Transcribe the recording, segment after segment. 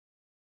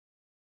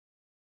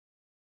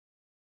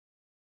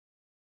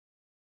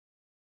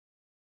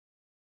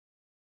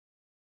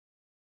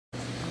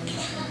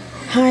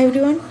Hi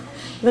everyone,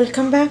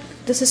 welcome back.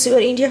 This is your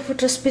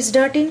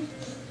indiafoodrecipes.in.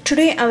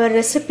 Today our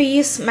recipe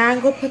is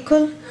mango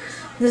pickle.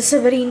 This is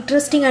a very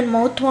interesting and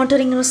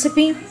mouth-watering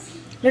recipe.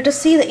 Let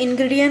us see the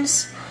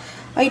ingredients.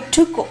 I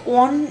took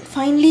one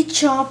finely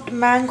chopped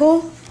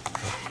mango.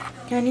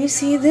 Can you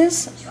see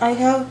this? I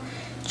have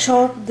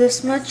chopped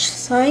this much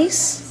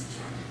size.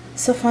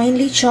 It's a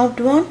finely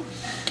chopped one.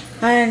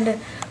 And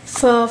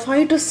for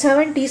 5 to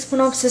 7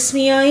 teaspoons of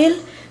sesame oil,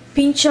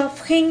 pinch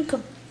of hing,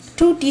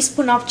 2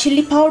 teaspoons of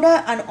chili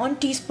powder and 1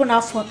 teaspoon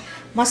of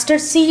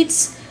mustard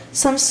seeds,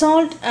 some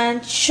salt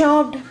and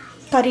chopped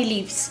curry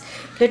leaves.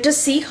 Let us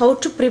see how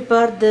to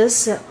prepare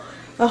this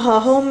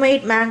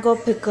homemade mango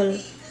pickle.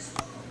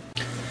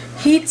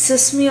 Heat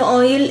sesame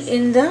oil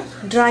in the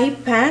dry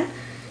pan.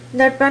 In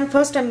that pan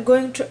first I am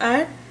going to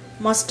add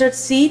mustard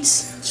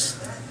seeds.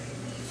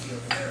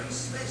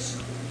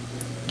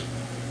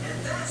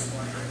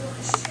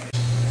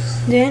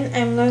 Then I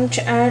am going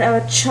to add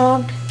our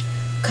chopped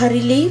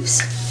curry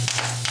leaves.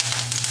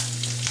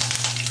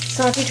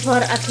 Saute it for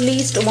at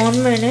least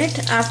 1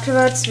 minute.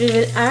 Afterwards we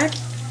will add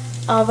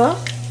our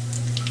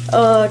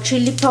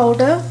chili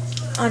powder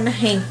and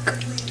hing.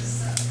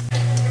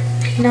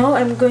 Now I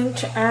am going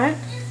to add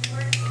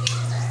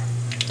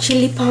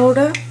chili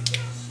powder,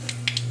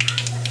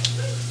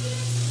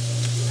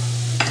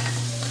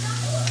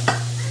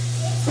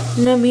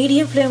 in a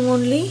medium flame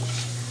only.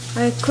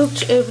 I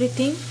cooked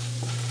everything.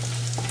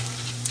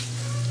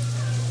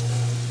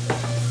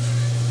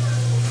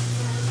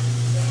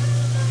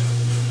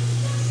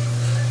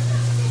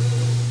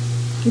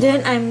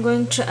 Then I am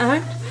going to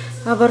add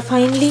our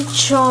finely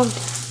chopped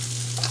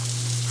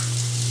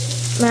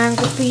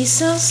mango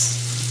pieces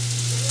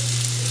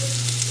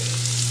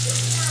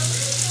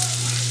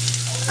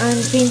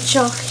and pinch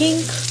of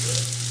hing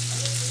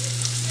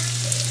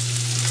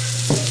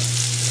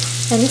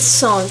and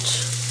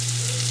salt.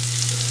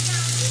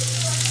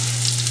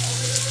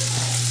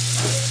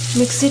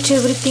 Mix it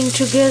everything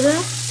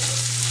together.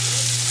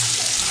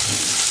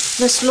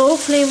 The slow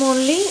flame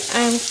only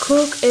I am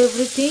cook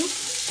everything.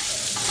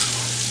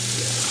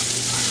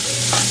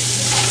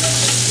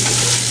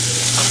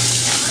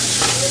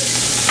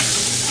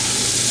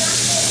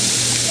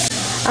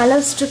 Allow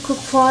us to cook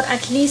for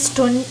at least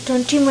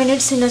 20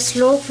 minutes in a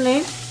slow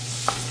flame.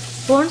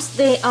 Once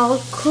they are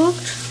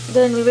cooked,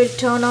 then we will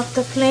turn off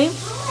the flame.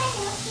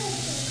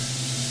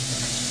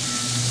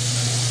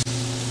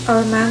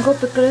 Our mango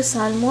pickle is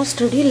almost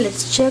ready.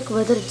 Let's check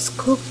whether it's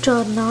cooked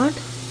or not.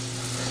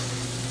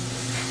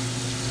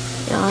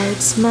 Yeah,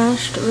 it's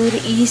mashed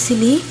very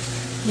easily.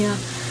 Yeah.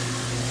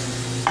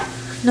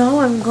 Now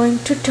I'm going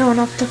to turn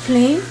off the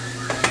flame.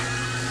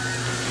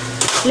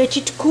 Let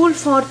it cool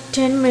for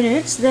 10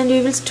 minutes. Then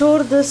we will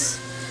store this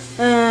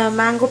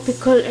mango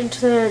pickle into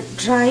the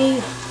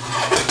dry,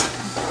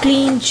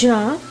 clean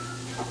jar.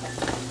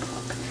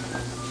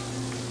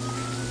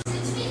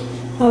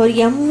 Our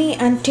yummy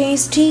and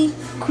tasty,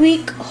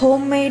 quick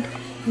homemade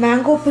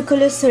mango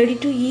pickle is ready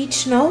to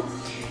eat now.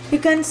 You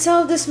can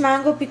serve this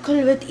mango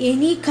pickle with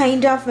any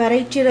kind of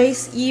variety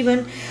rice,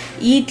 even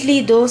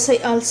idli,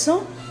 dosa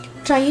also.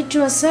 Try it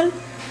yourself.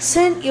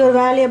 Send your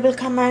valuable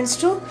comments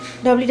to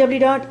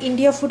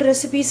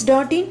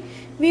www.indiafoodrecipes.in.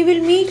 We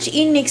will meet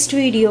in next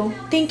video.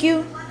 Thank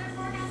you.